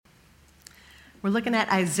We're looking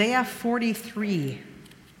at Isaiah 43.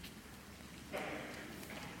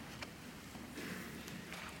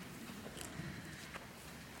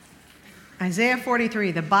 Isaiah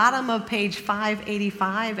 43, the bottom of page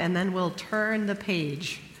 585, and then we'll turn the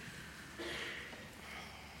page.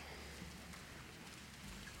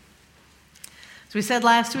 As we said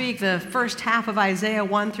last week, the first half of Isaiah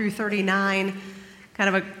 1 through 39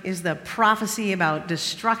 is the prophecy about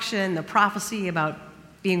destruction, the prophecy about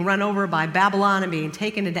being run over by Babylon and being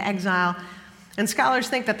taken into exile. And scholars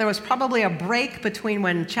think that there was probably a break between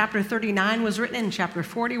when chapter 39 was written and chapter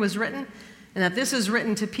 40 was written, and that this is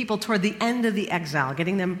written to people toward the end of the exile,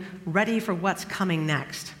 getting them ready for what's coming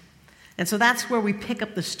next. And so that's where we pick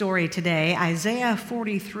up the story today, Isaiah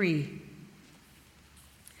 43.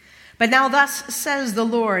 But now thus says the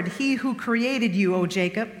Lord, He who created you, O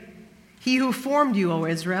Jacob, He who formed you, O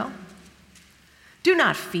Israel. Do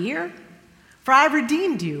not fear, for I have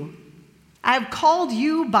redeemed you. I have called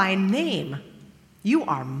you by name. You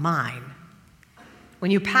are mine.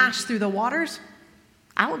 When you pass through the waters,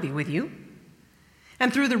 I will be with you.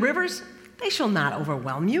 And through the rivers, they shall not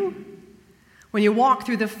overwhelm you. When you walk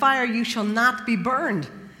through the fire, you shall not be burned,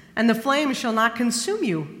 and the flame shall not consume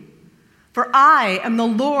you. For I am the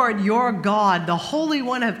Lord your God, the Holy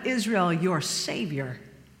One of Israel, your Savior.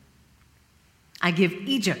 I give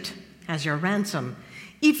Egypt as your ransom,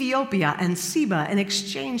 Ethiopia and Seba in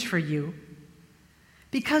exchange for you,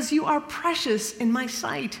 because you are precious in my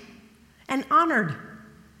sight and honored,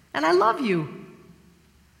 and I love you.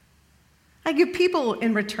 I give people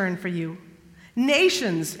in return for you,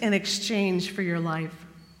 nations in exchange for your life.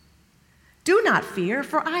 Do not fear,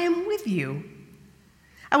 for I am with you.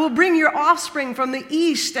 I will bring your offspring from the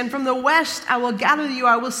east, and from the west I will gather you.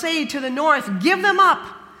 I will say to the north, give them up,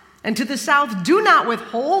 and to the south, do not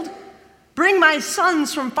withhold. Bring my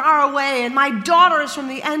sons from far away, and my daughters from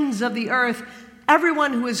the ends of the earth,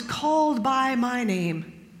 everyone who is called by my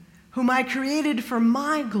name, whom I created for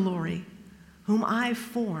my glory, whom I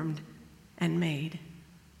formed and made.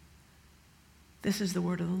 This is the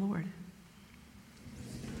word of the Lord.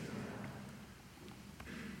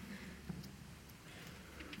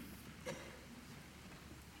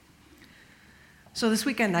 So this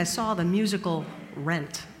weekend I saw the musical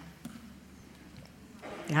Rent.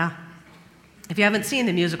 Yeah. If you haven't seen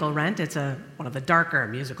the musical Rent, it's one of the darker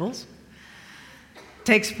musicals. It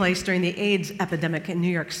takes place during the AIDS epidemic in New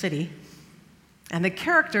York City. And the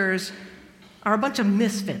characters are a bunch of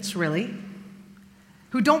misfits, really,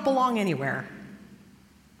 who don't belong anywhere.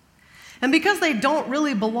 And because they don't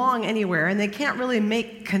really belong anywhere and they can't really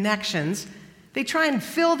make connections, they try and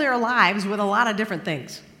fill their lives with a lot of different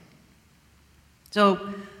things.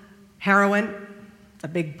 So, heroin, a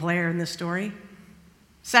big player in this story.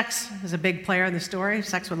 Sex is a big player in the story.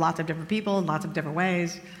 Sex with lots of different people in lots of different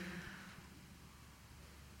ways.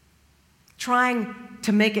 Trying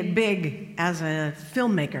to make it big as a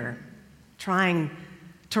filmmaker. Trying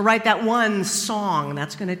to write that one song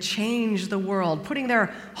that's going to change the world. Putting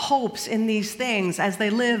their hopes in these things as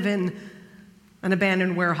they live in an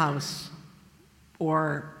abandoned warehouse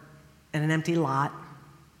or in an empty lot.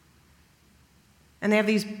 And they have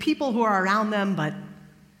these people who are around them but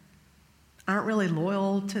aren't really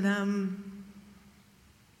loyal to them.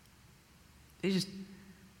 They just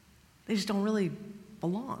don't really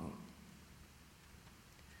belong.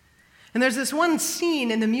 And there's this one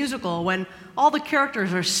scene in the musical when all the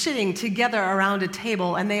characters are sitting together around a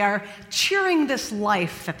table and they are cheering this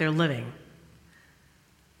life that they're living.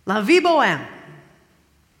 La vie bohème.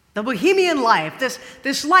 The bohemian life,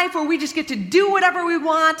 this life where we just get to do whatever we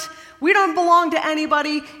want. We don't belong to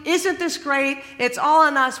anybody. Isn't this great? It's all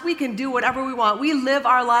on us. We can do whatever we want. We live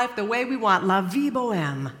our life the way we want. La vie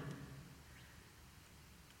bohème.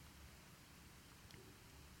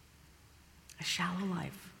 A shallow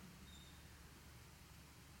life.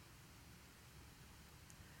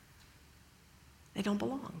 They don't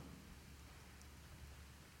belong.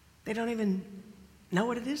 They don't even know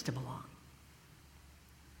what it is to belong.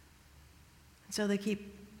 So they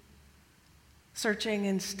keep searching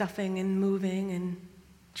and stuffing and moving and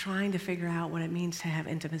trying to figure out what it means to have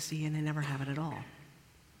intimacy, and they never have it at all.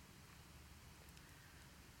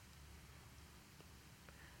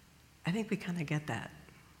 I think we kind of get that.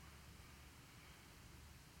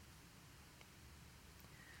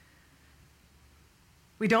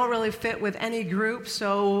 We don't really fit with any group,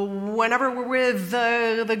 so whenever we're with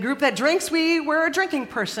the group that drinks, we're a drinking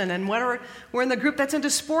person. And whenever we're in the group that's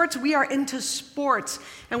into sports, we are into sports.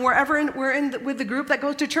 And wherever we're in with the group that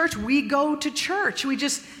goes to church, we go to church.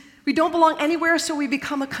 We don't belong anywhere, so we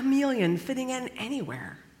become a chameleon, fitting in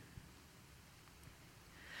anywhere.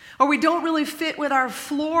 Or we don't really fit with our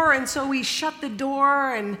floor, and so we shut the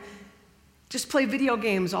door and just play video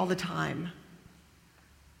games all the time.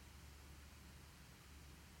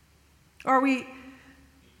 Or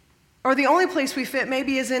the only place we fit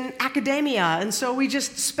maybe is in academia, and so we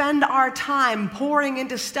just spend our time pouring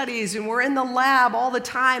into studies, and we're in the lab all the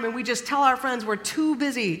time, and we just tell our friends we're too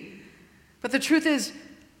busy. But the truth is,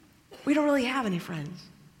 we don't really have any friends.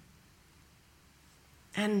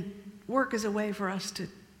 And work is a way for us to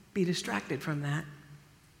be distracted from that.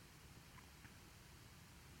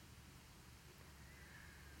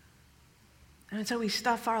 And so we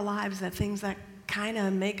stuff our lives with things that kind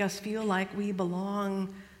of make us feel like we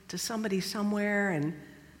belong to somebody somewhere. And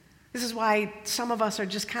this is why some of us are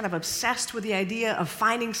just kind of obsessed with the idea of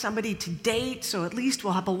finding somebody to date, so at least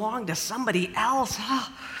we'll belong to somebody else.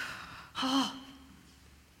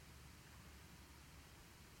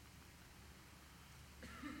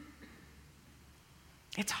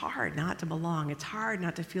 It's hard not to belong. It's hard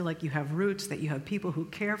not to feel like you have roots, that you have people who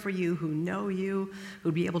care for you, who know you,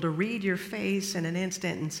 who'd be able to read your face in an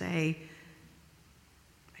instant and say,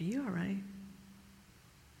 "Are you all right?"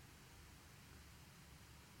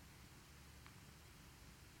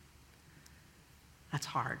 That's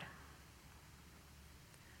hard.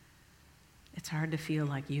 It's hard to feel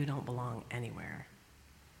like you don't belong anywhere.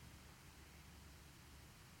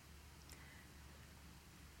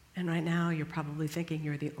 And right now, you're probably thinking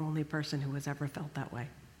you're the only person who has ever felt that way.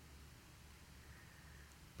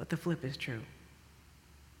 But the flip is true.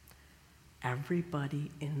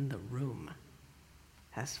 Everybody in the room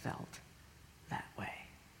has felt that way.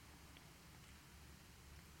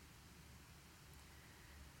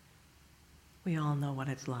 We all know what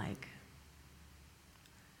it's like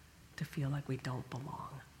to feel like we don't belong.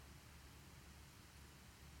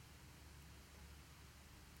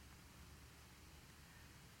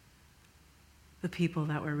 The people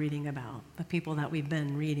that we're reading about, the people that we've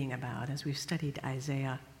been reading about as we've studied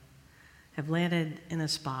Isaiah, have landed in a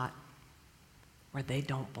spot where they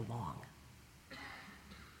don't belong.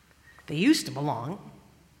 They used to belong.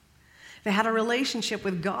 They had a relationship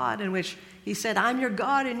with God in which he said, "I'm your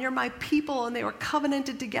God and you're my people," and they were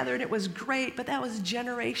covenanted together, and it was great, but that was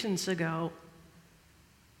generations ago.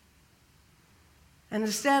 And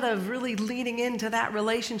instead of really leaning into that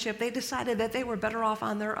relationship, they decided that they were better off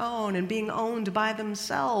on their own, and being owned by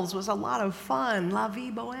themselves was a lot of fun, la vie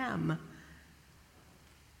bohème.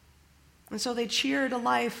 And so they cheered a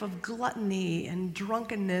life of gluttony and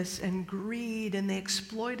drunkenness and greed, and they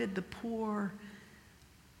exploited the poor.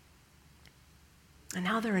 And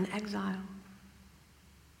now they're in exile.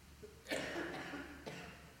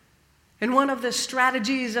 And one of the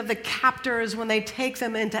strategies of the captors when they take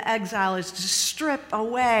them into exile is to strip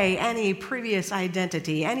away any previous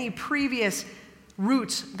identity, any previous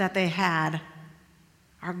roots that they had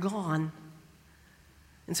are gone.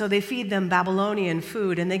 And so they feed them Babylonian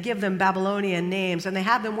food, and they give them Babylonian names, and they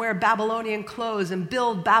have them wear Babylonian clothes and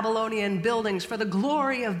build Babylonian buildings for the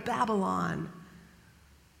glory of Babylon.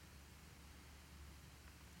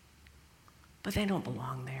 But they don't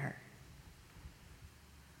belong there.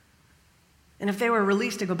 And if they were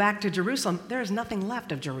released to go back to Jerusalem, there is nothing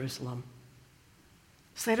left of Jerusalem.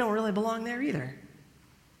 So they don't really belong there either.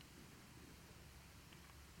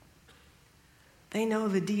 They know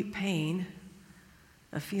the deep pain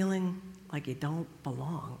of feeling like you don't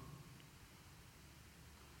belong.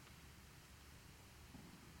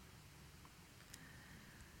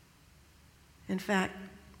 In fact,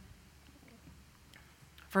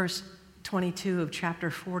 verse 22 of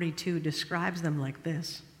chapter 42 describes them like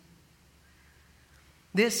this.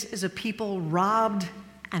 "This is a people robbed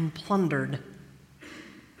and plundered.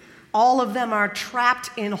 All of them are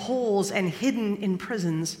trapped in holes and hidden in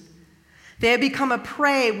prisons. They have become a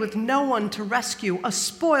prey with no one to rescue, a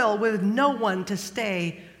spoil with no one to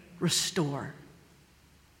stay, restore."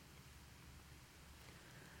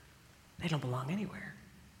 They don't belong anywhere.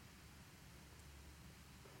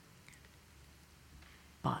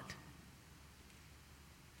 But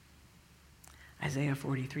Isaiah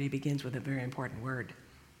 43 begins with a very important word.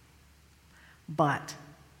 But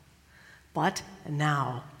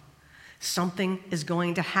now, something is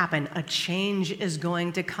going to happen. A change is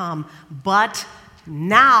going to come. But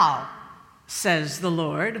now, says the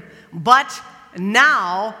Lord, but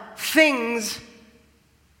now things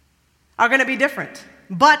are going to be different.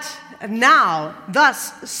 But now,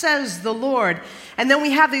 thus says the Lord. And then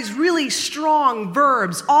we have these really strong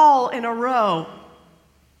verbs all in a row.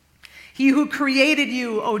 He who created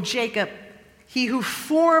you, O Jacob, he who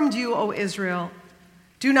formed you, O Israel.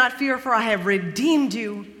 Do not fear, for I have redeemed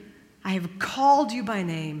you. I have called you by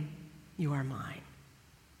name. You are mine.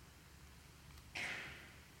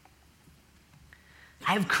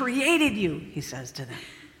 I have created you, he says to them.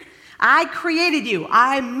 I created you.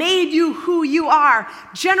 I made you who you are.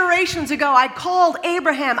 Generations ago, I called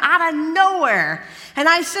Abraham out of nowhere. And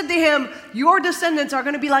I said to him, your descendants are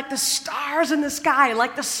going to be like the stars in the sky,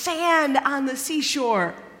 like the sand on the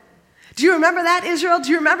seashore. Do you remember that, Israel? Do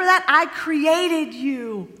you remember that? I created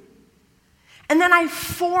you. And then I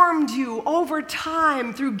formed you over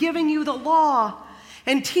time through giving you the law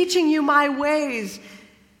and teaching you my ways.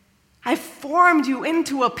 I formed you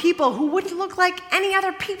into a people who wouldn't look like any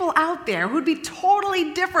other people out there, who'd be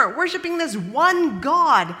totally different, worshiping this one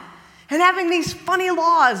God and having these funny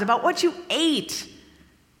laws about what you ate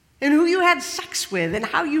and who you had sex with and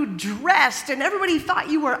how you dressed, and everybody thought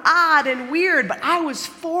you were odd and weird, but I was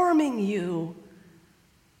forming you.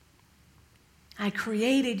 I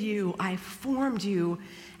created you, I formed you,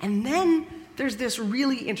 and then there's this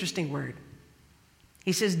really interesting word.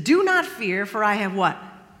 He says, do not fear, for I have what?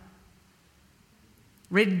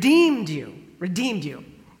 Redeemed you. Redeemed you.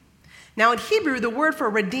 Now in Hebrew, the word for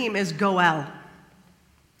redeem is goel.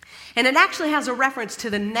 And it actually has a reference to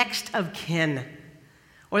the next of kin,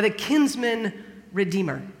 or the kinsman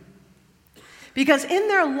redeemer. Because in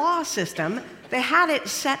their law system, they had it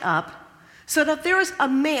set up so that if there was a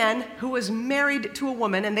man who was married to a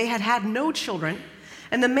woman and they had had no children,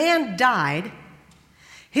 and the man died,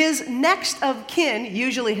 his next of kin,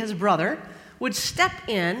 usually his brother, would step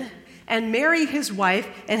in and marry his wife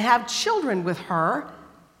and have children with her,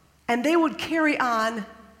 and they would carry on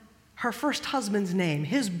her first husband's name,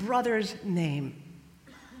 his brother's name.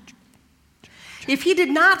 If he did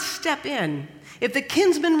not step in, if the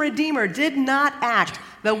kinsman redeemer did not act,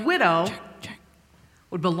 the widow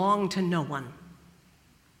would belong to no one.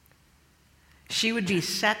 She would be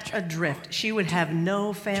set adrift. She would have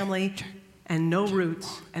no family and no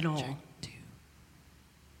roots at all.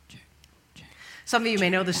 Some of you may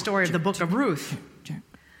know the story of the book of Ruth.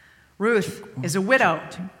 Ruth is a widow.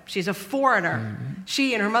 She's a foreigner.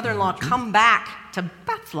 She and her mother-in-law come back to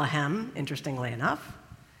Bethlehem, interestingly enough.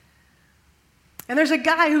 And there's a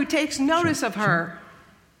guy who takes notice of her.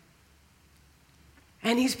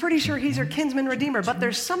 And he's pretty sure he's her kinsman redeemer, but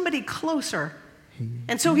there's somebody closer.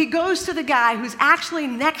 And so he goes to the guy who's actually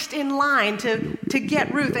next in line to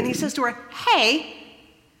get Ruth, and he says to her, hey,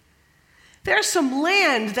 there's some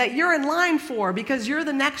land that you're in line for because you're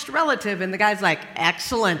the next relative. And the guy's like,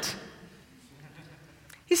 excellent.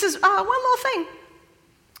 He says, one little thing.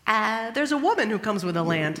 There's a woman who comes with the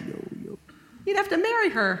land. You'd have to marry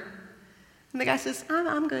her. And the guy says,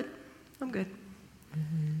 I'm good. I'm good.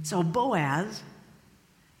 So Boaz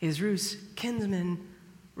is Ruth's kinsman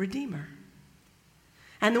redeemer.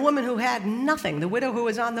 And the woman who had nothing, the widow who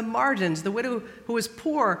was on the margins, the widow who was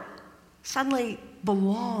poor, suddenly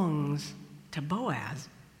belongs to Boaz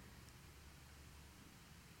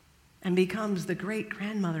and becomes the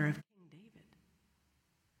great-grandmother of King David.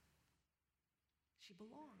 She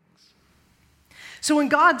belongs. So when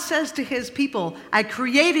God says to his people, I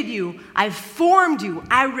created you, I formed you,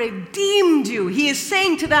 I redeemed you, he is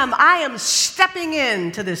saying to them, I am stepping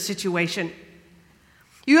into this situation.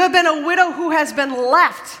 You have been a widow who has been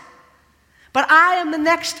left, but I am the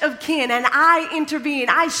next of kin, and I intervene.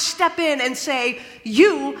 I step in and say,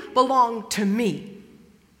 you belong to me.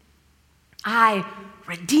 I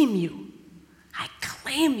redeem you. I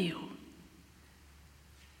claim you.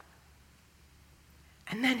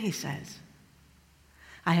 And then he says,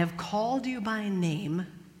 I have called you by name.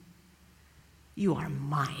 You are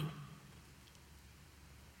mine.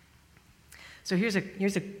 So here's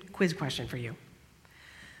a quiz question for you.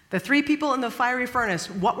 The three people in the fiery furnace,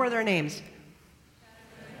 what were their names?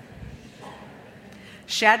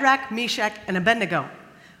 Shadrach, Meshach, and Abednego.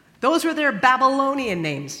 Those were their Babylonian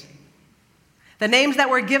names. The names that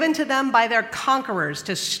were given to them by their conquerors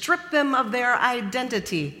to strip them of their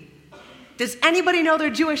identity. Does anybody know their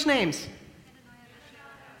Jewish names?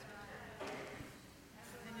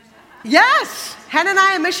 Yes!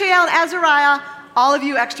 Hananiah, Mishael, and Azariah. All of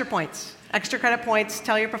you, extra points. Extra credit points.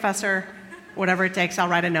 Tell your professor, whatever it takes, I'll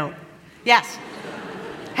write a note. Yes.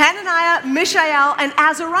 Hananiah, Mishael, and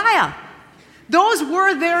Azariah. Those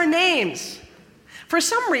were their names. For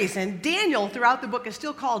some reason, Daniel throughout the book is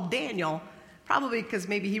still called Daniel, probably because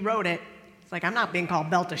maybe he wrote it. It's like, I'm not being called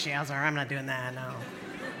Belteshazzar. I'm not doing that, no.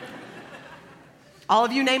 All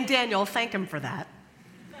of you named Daniel, thank him for that.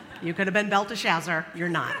 You could have been Belteshazzar. You're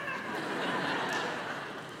not.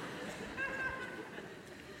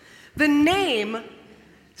 The name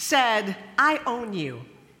said, I own you.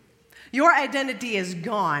 Your identity is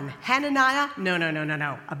gone. Hananiah?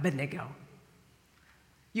 No. Abednego.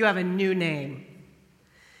 You have a new name.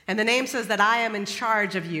 And the name says that I am in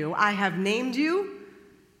charge of you. I have named you.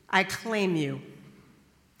 I claim you.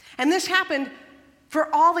 And this happened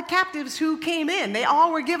for all the captives who came in. They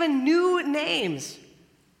all were given new names.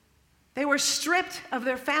 They were stripped of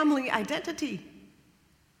their family identity.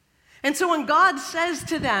 And so when God says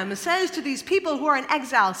to them, says to these people who are in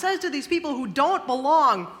exile, says to these people who don't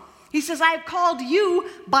belong, he says, I have called you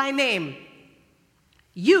by name.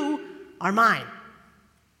 You are mine.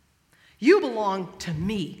 You belong to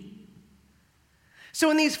me.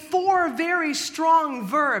 So in these 4 very strong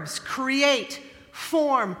verbs, create,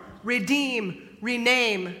 form, redeem,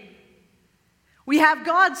 rename, we have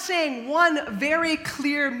God saying one very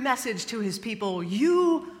clear message to his people.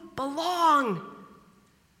 You belong.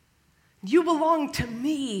 You belong to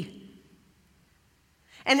me.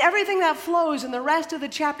 And everything that flows in the rest of the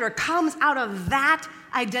chapter comes out of that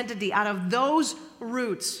identity, out of those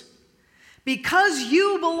roots. Because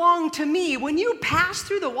you belong to me, when you pass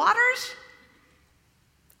through the waters,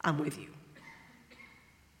 I'm with you.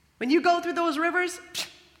 When you go through those rivers,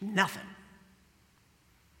 nothing.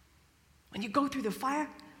 When you go through the fire,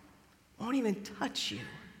 it won't even touch you.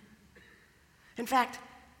 In fact,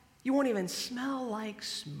 you won't even smell like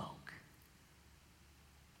smoke.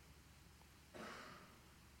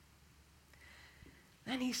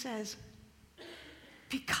 Then he says,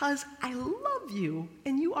 because I love you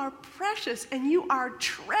and you are precious and you are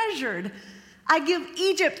treasured, I give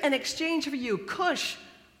Egypt in exchange for you, Cush,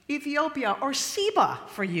 Ethiopia, or Seba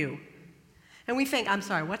for you. And we think, I'm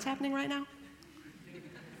sorry, what's happening right now?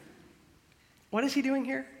 What is he doing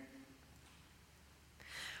here?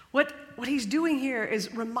 What he's doing here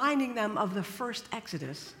is reminding them of the first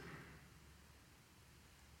Exodus.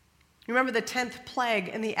 You remember the 10th plague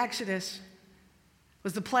in the Exodus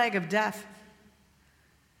was the plague of death.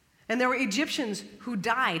 And there were Egyptians who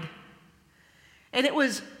died. And it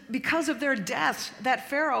was because of their deaths that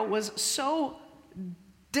Pharaoh was so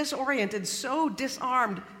disoriented, so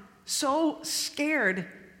disarmed, so scared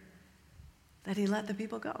that he let the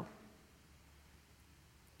people go.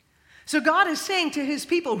 So God is saying to his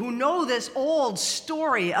people who know this old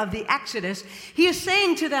story of the Exodus, he is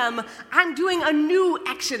saying to them, I'm doing a new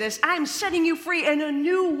Exodus. I'm setting you free in a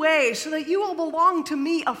new way so that you will belong to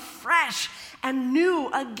me afresh and new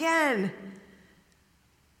again.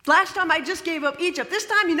 Last time I just gave up Egypt. This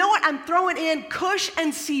time, you know what? I'm throwing in Cush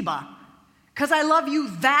and Seba because I love you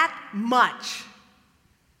that much.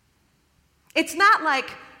 It's not like,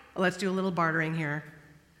 well, let's do a little bartering here.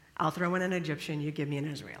 I'll throw in an Egyptian, you give me an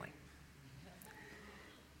Israeli.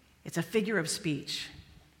 It's a figure of speech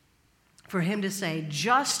for him to say,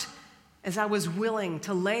 just as I was willing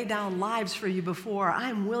to lay down lives for you before,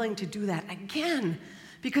 I'm willing to do that again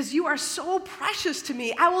because you are so precious to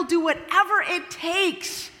me. I will do whatever it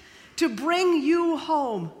takes to bring you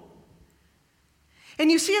home.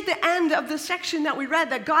 And you see at the end of the section that we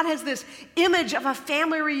read that God has this image of a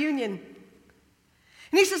family reunion.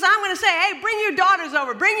 And he says, I'm going to say, hey, bring your daughters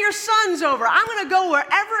over, bring your sons over. I'm going to go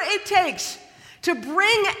wherever it takes to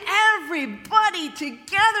bring everybody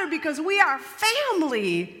together because we are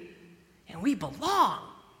family and we belong.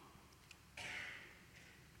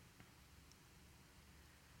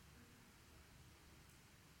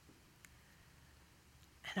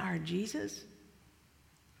 And our Jesus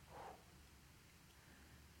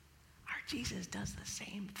does the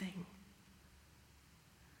same thing.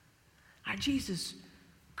 Our Jesus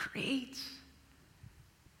creates.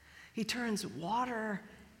 He turns water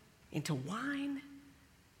into wine,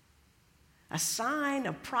 a sign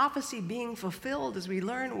of prophecy being fulfilled, as we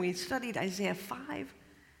learned when we studied Isaiah 5.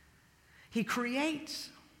 He creates.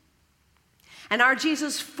 And our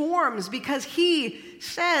Jesus forms because he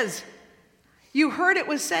says, you heard it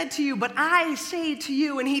was said to you, but I say to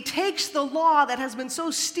you. And he takes the law that has been so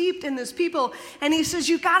steeped in this people, and he says,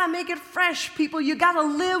 you got to make it fresh, people. You got to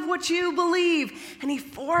live what you believe. And he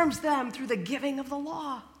forms them through the giving of the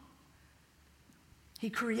law. He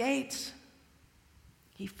creates,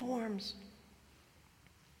 he forms,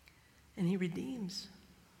 and he redeems.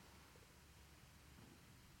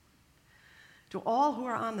 To all who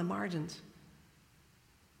are on the margins,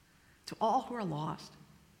 to all who are lost,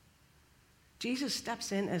 Jesus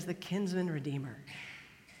steps in as the kinsman redeemer.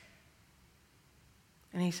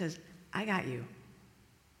 And he says, I got you.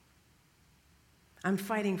 I'm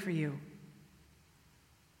fighting for you.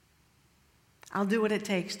 I'll do what it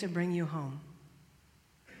takes to bring you home.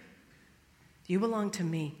 You belong to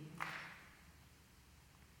me.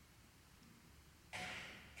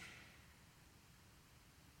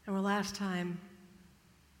 And where last time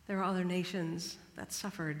there were other nations that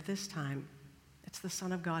suffered, this time it's the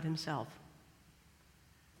Son of God himself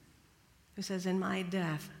who says, in my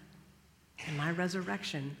death and my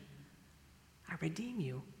resurrection, I redeem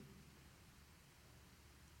you.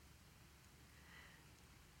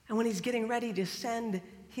 And when he's getting ready to send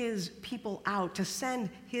his people out, to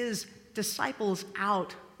send his disciples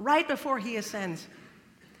out, right before he ascends,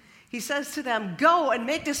 he says to them, "Go and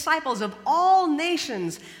make disciples of all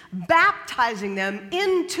nations, baptizing them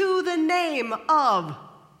into the name of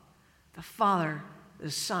the Father,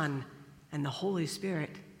 the Son, and the Holy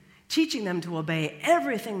Spirit, teaching them to obey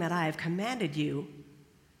everything that I have commanded you.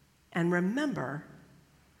 And remember,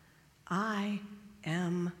 I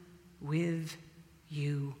am with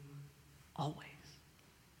you always."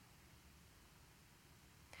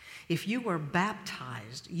 If you were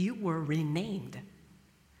baptized, you were renamed.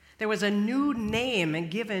 There was a new name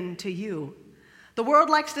given to you. The world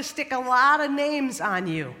likes to stick a lot of names on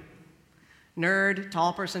you. Nerd,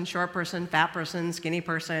 tall person, short person, fat person, skinny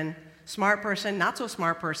person, smart person, not so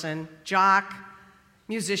smart person, jock,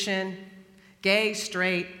 musician, gay,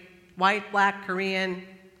 straight, white, black, Korean,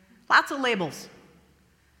 lots of labels.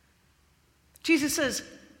 Jesus says,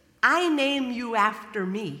 I name you after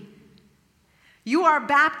me. You are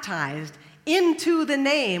baptized into the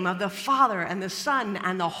name of the Father and the Son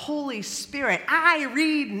and the Holy Spirit. I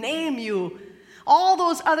rename you. All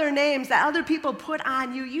those other names that other people put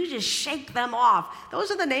on you, you just shake them off.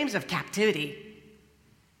 Those are the names of captivity.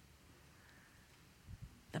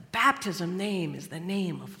 The baptism name is the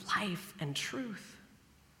name of life and truth.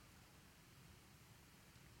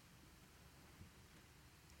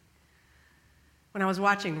 When I was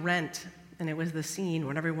watching Rent, and it was the scene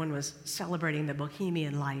when everyone was celebrating the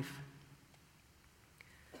bohemian life,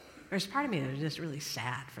 there's part of me that was just really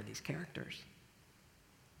sad for these characters.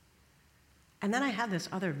 And then I had this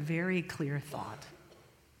other very clear thought.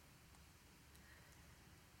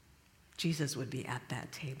 Jesus would be at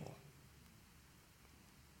that table.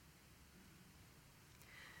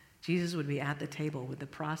 Jesus would be at the table with the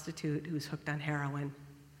prostitute who's hooked on heroin,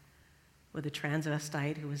 with the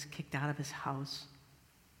transvestite who was kicked out of his house,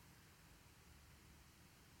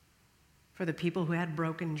 for the people who had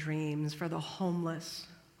broken dreams, for the homeless,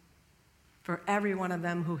 for every one of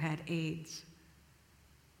them who had AIDS.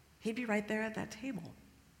 He'd be right there at that table.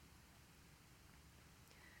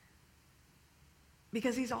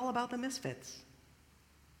 Because he's all about the misfits.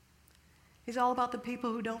 He's all about the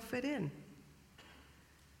people who don't fit in.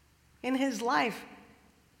 In his life,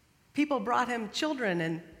 people brought him children,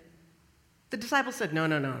 and the disciples said, no,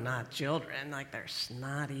 not children. Like, they're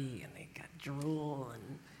snotty, and they got drool.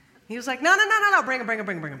 And he was like, no, bring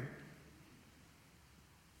them.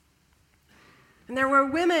 And there were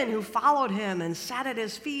women who followed him and sat at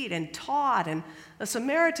his feet and taught, and a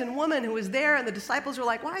Samaritan woman who was there, and the disciples were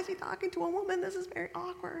like, why is he talking to a woman? This is very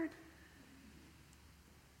awkward.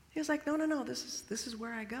 He was like, no, this is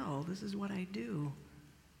where I go. This is what I do.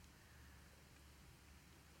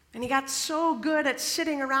 And he got so good at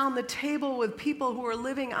sitting around the table with people who were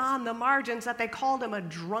living on the margins that they called him a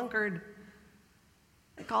drunkard.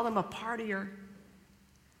 They called him a partier.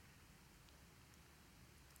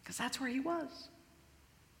 Because that's where he was.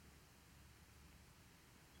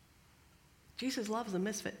 Jesus loves the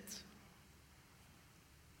misfits.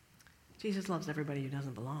 Jesus loves everybody who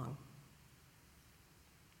doesn't belong.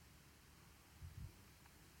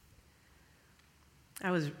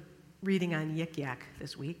 I was reading on Yik Yak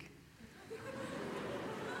this week.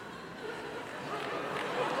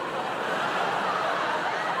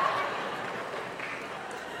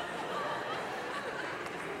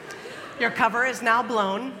 Your cover is now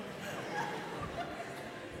blown.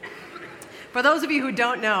 For those of you who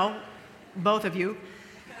don't know, both of you,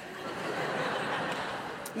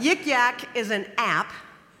 Yik Yak is an app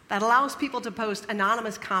that allows people to post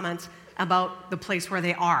anonymous comments about the place where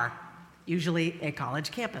they are, usually a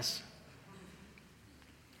college campus.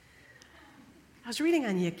 I was reading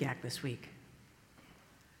on Yik Yak this week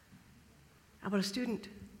about a student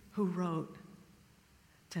who wrote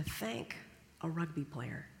to thank a rugby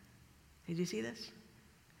player. Did you see this?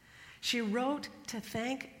 She wrote to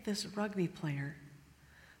thank this rugby player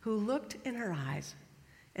who looked in her eyes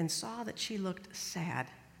and saw that she looked sad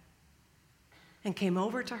and came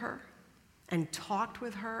over to her and talked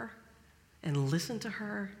with her and listened to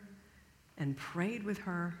her and prayed with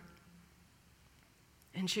her.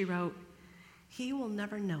 And she wrote, he will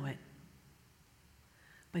never know it,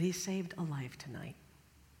 but he saved a life tonight.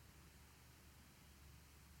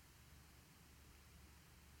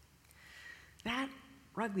 That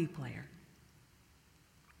rugby player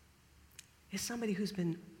is somebody who's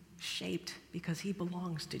been shaped because he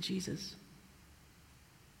belongs to Jesus.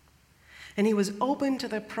 And he was open to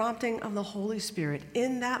the prompting of the Holy Spirit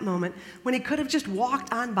in that moment when he could have just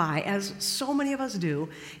walked on by, as so many of us do.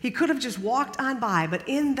 He could have just walked on by, but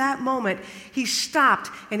in that moment, he stopped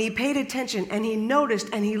and he paid attention and he noticed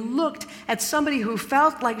and he looked at somebody who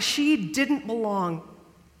felt like she didn't belong.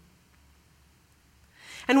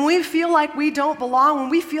 And when we feel like we don't belong, when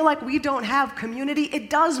we feel like we don't have community, it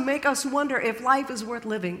does make us wonder if life is worth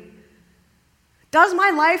living. Does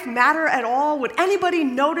my life matter at all? Would anybody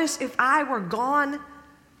notice if I were gone?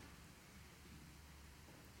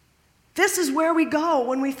 This is where we go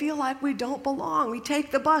when we feel like we don't belong. We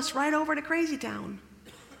take the bus right over to Crazy Town.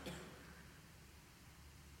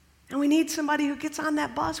 And we need somebody who gets on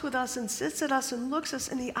that bus with us and sits at us and looks us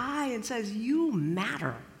in the eye and says, "You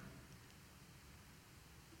matter.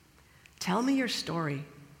 Tell me your story.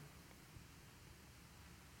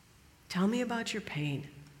 Tell me about your pain.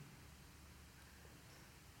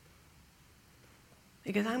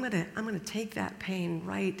 Because I'm going to take that pain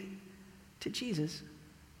right to Jesus.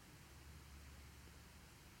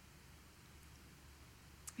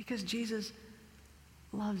 Because Jesus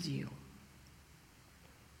loves you.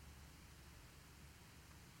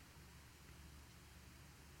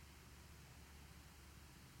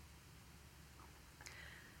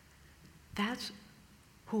 That's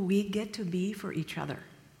who we get to be for each other.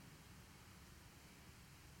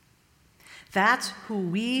 That's who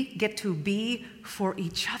we get to be for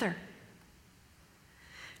each other.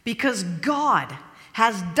 Because God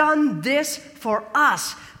has done this for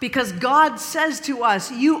us. Because God says to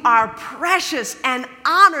us, "You are precious and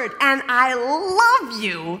honored, and I love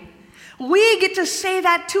you." We get to say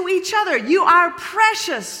that to each other. You are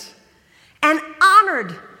precious and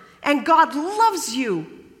honored, and God loves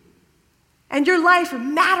you. And your life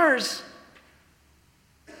matters.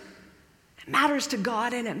 It matters to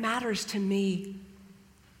God and it matters to me.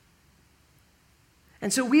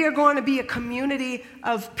 And so we are going to be a community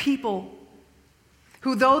of people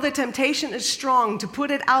who, though the temptation is strong to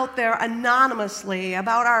put it out there anonymously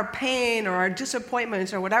about our pain or our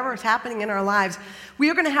disappointments or whatever is happening in our lives, we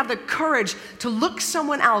are going to have the courage to look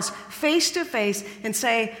someone else face to face and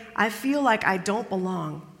say, "I feel like I don't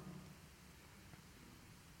belong.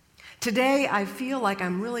 Today, I feel like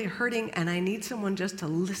I'm really hurting and I need someone just to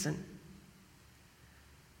listen."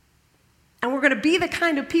 And we're going to be the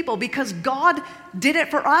kind of people, because God did it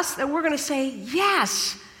for us, that we're going to say,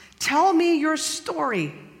 "Yes, tell me your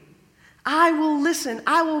story. I will listen.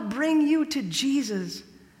 I will bring you to Jesus."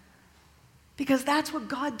 Because that's what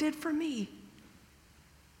God did for me.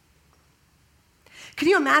 Can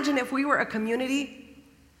you imagine if we were a community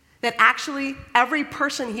that actually every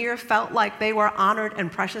person here felt like they were honored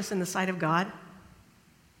and precious in the sight of God?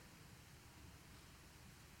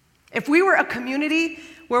 If we were a community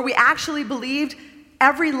where we actually believed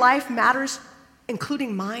every life matters,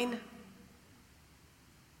 including mine.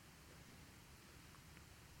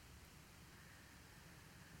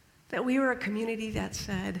 That we were a community that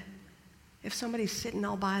said, if somebody's sitting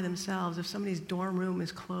all by themselves, if somebody's dorm room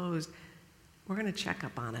is closed, we're going to check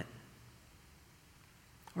up on it.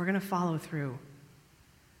 We're going to follow through.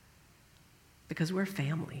 Because we're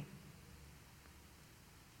family.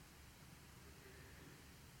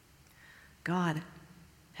 God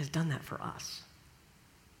has done that for us.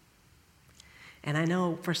 And I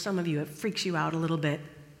know for some of you, it freaks you out a little bit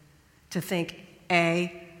to think,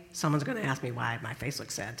 A, someone's going to ask me why my face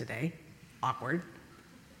looks sad today. Awkward.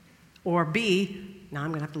 Or B, now I'm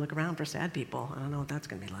going to have to look around for sad people. I don't know what that's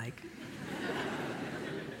going to be like.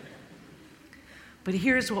 But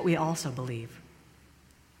here's what we also believe.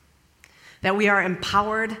 That we are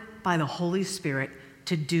empowered by the Holy Spirit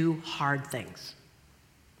to do hard things.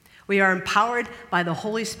 We are empowered by the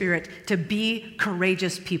Holy Spirit to be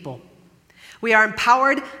courageous people. We are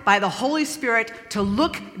empowered by the Holy Spirit to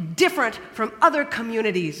look different from other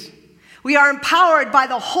communities. We are empowered by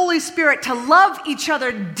the Holy Spirit to love each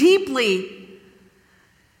other deeply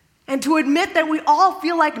and to admit that we all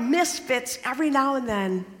feel like misfits every now and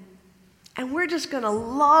then. And we're just going to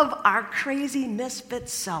love our crazy misfit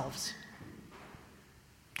selves.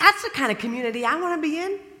 That's the kind of community I want to be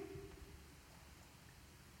in.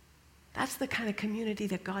 That's the kind of community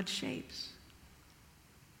that God shapes.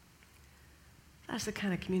 That's the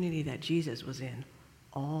kind of community that Jesus was in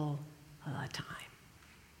all the time.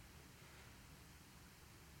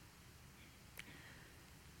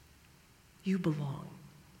 You belong,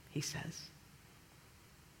 he says.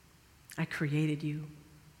 I created you.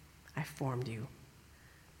 I formed you.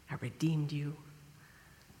 I redeemed you.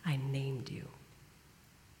 I named you.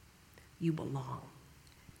 You belong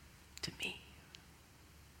to me.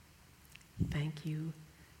 Thank you,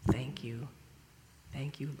 thank you,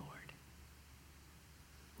 thank you, Lord.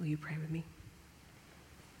 Will you pray with me?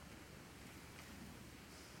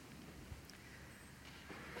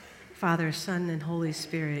 Father, Son, and Holy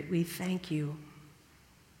Spirit, we thank you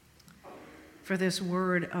for this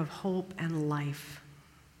word of hope and life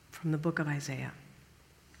from the book of Isaiah.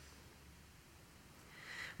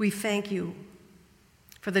 We thank you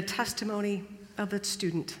for the testimony of the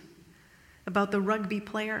student about the rugby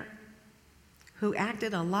player who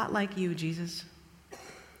acted a lot like you, Jesus.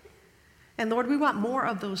 And Lord, we want more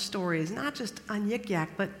of those stories, not just on Yik Yak,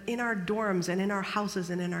 but in our dorms and in our houses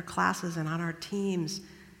and in our classes and on our teams,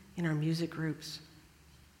 in our music groups.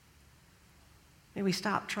 May we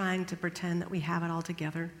stop trying to pretend that we have it all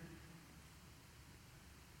together.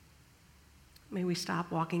 May we stop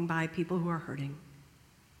walking by people who are hurting.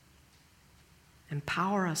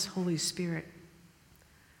 Empower us, Holy Spirit,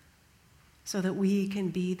 so that we can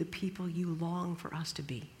be the people you long for us to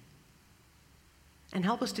be. And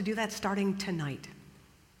help us to do that starting tonight,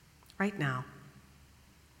 right now.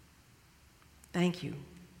 Thank you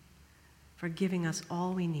for giving us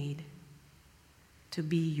all we need to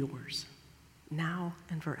be yours, now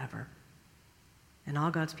and forever. And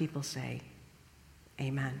all God's people say,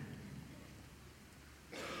 amen.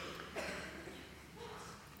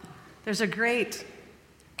 There's a great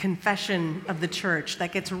confession of the church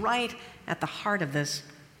that gets right at the heart of this.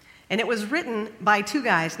 And it was written by two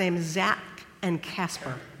guys named Zach and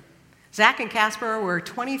Casper. Zach and Casper were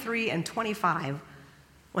 23 and 25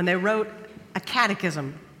 when they wrote a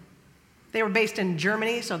catechism. They were based in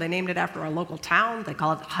Germany, so they named it after a local town. They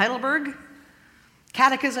call it Heidelberg.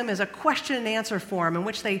 Catechism is a question and answer form in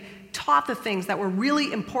which they taught the things that were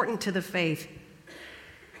really important to the faith.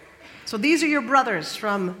 So these are your brothers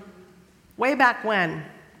from way back when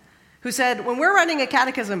who said, when we're writing a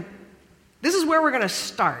catechism, this is where we're going to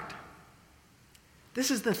start.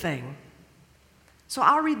 This is the thing. So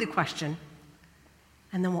I'll read the question,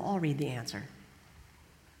 and then we'll all read the answer.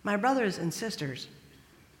 My brothers and sisters,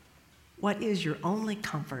 what is your only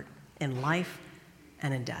comfort in life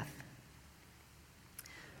and in death?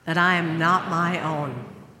 That I am not my own,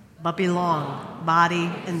 but belong, body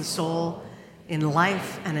and soul, in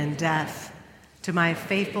life and in death, to my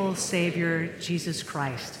faithful Savior, Jesus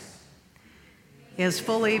Christ. He has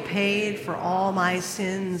fully paid for all my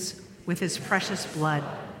sins with his precious blood,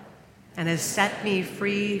 and has set me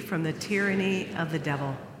free from the tyranny of the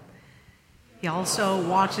devil. He also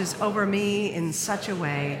watches over me in such a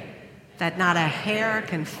way that not a hair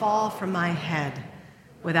can fall from my head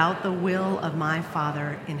without the will of my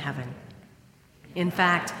Father in heaven. In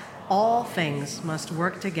fact, all things must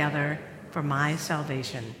work together for my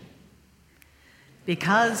salvation.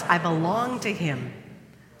 Because I belong to him,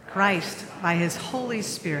 Christ, by his Holy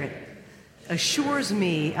Spirit, assures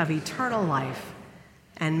me of eternal life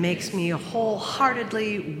and makes me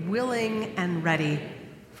wholeheartedly willing and ready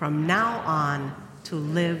from now on to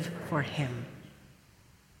live for him.